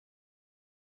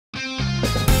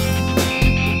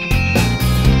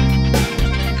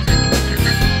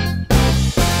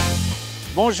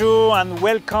Bonjour and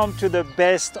welcome to the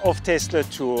Best of Taste Le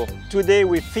Tour. Today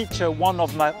we feature one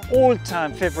of my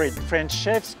all-time favorite French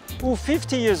chefs who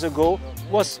 50 years ago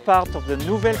was part of the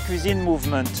Nouvelle Cuisine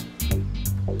movement.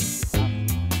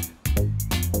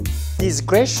 This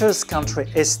gracious country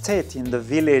estate in the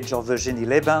village of Eugenie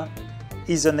Les Bains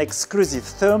is an exclusive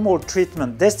thermal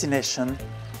treatment destination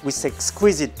with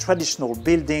exquisite traditional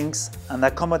buildings and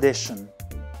accommodation.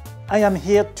 I am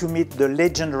here to meet the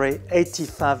legendary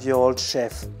 85-year-old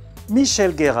chef,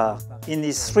 Michel Guérard, in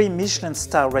his 3 Michelin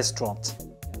star restaurant.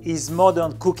 His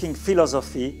modern cooking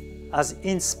philosophy has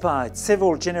inspired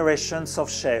several generations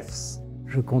of chefs.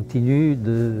 Je continue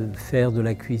de faire de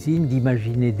la cuisine,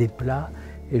 d'imaginer des plats,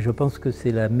 et je pense que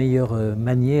c'est la meilleure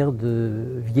manière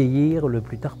de vieillir le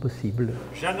plus tard possible.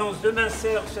 J'annonce 2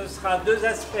 minceurs, ce sera 2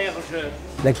 asperges.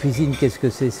 La cuisine, qu'est-ce que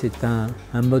c'est? C'est un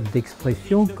mode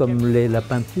d'expression comme l'est la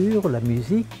peinture, la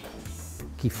musique,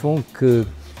 qui font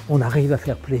qu'on arrive à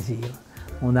faire plaisir.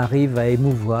 On arrive à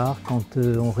émouvoir quand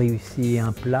on réussit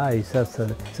un plat, et ça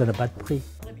n'a pas de prix.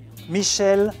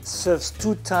 Michel serves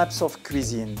 2 types of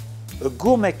cuisine. A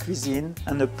gourmet cuisine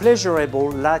and a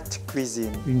pleasurable light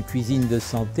cuisine. Une cuisine de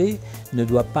santé ne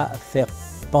doit pas faire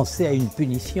penser à une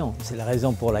punition. C'est la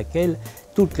raison pour laquelle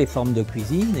toutes les formes de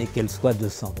cuisine, et qu'elles soient de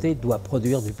santé, doivent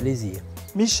produire du plaisir.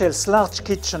 Michel's large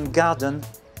kitchen garden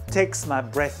takes my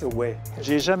breath away.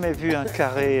 J'ai jamais vu un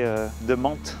carré de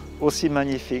menthe aussi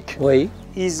magnifique. Oui.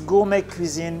 His gourmet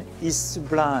cuisine is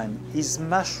sublime. His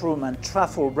mushroom and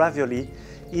truffle ravioli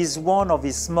is one of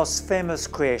his most famous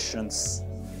creations.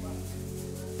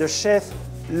 The chef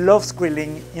loves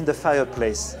grilling in the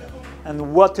fireplace, and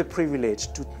what a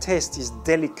privilege to taste his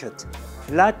delicate,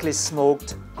 lightly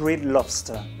smoked grilled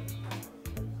lobster.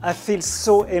 I feel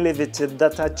so elevated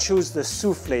that I choose the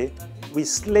soufflé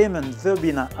with lemon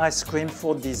verbena ice cream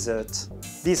for dessert.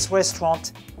 This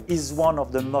restaurant is one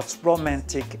of the most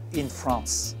romantic in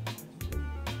France.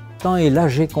 Et là,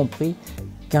 j'ai compris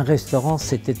qu'un restaurant,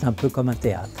 c'était un peu comme un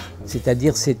théâtre.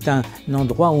 C'est-à-dire, c'est un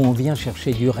endroit où on vient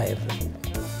chercher du rêve.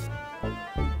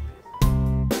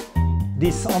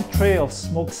 This entree of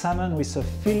smoked salmon with a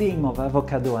filling of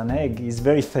avocado and egg is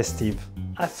very festive.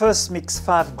 I first mix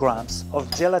 5 grams of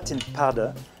gelatin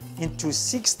powder into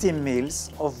 60 ml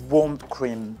of warmed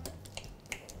cream.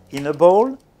 In a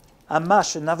bowl, I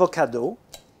mash an avocado,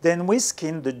 then whisk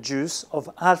in the juice of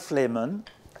half lemon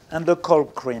and the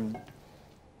cold cream.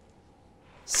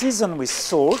 Season with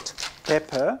salt,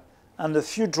 pepper, and a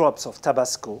few drops of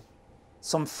Tabasco,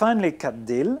 some finely cut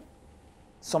dill,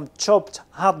 some chopped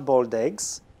hard-boiled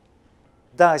eggs,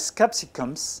 diced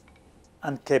capsicums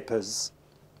and capers,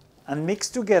 and mix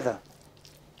together.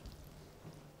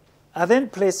 I then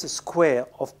place a square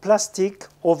of plastic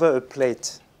over a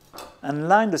plate and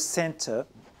line the center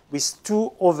with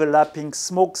 2 overlapping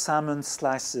smoked salmon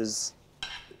slices.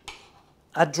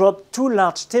 I drop 2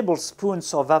 large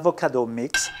tablespoons of avocado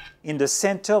mix in the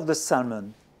center of the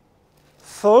salmon.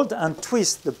 Fold and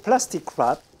twist the plastic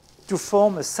wrap to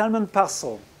form a salmon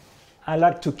parcel. I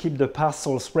like to keep the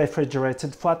parcels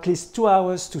refrigerated for at least 2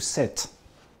 hours to set.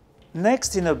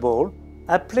 Next, in a bowl,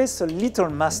 I place a little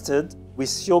mustard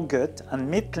with yogurt and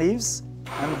mint leaves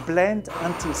and blend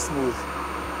until smooth.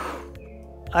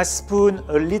 I spoon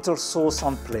a little sauce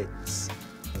on plates.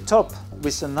 Top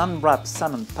with an unwrapped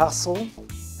salmon parcel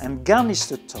and garnish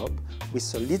the top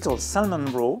with a little salmon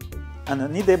roe and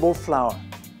an edible flower.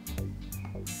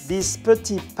 These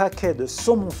petits paquets de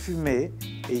saumon fumé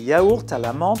et yaourt à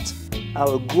la menthe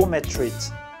are a gourmet treat.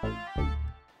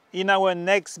 In our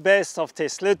next Best of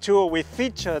Taste Le Tour, we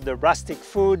feature the rustic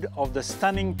food of the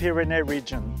stunning Pyrenees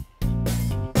region.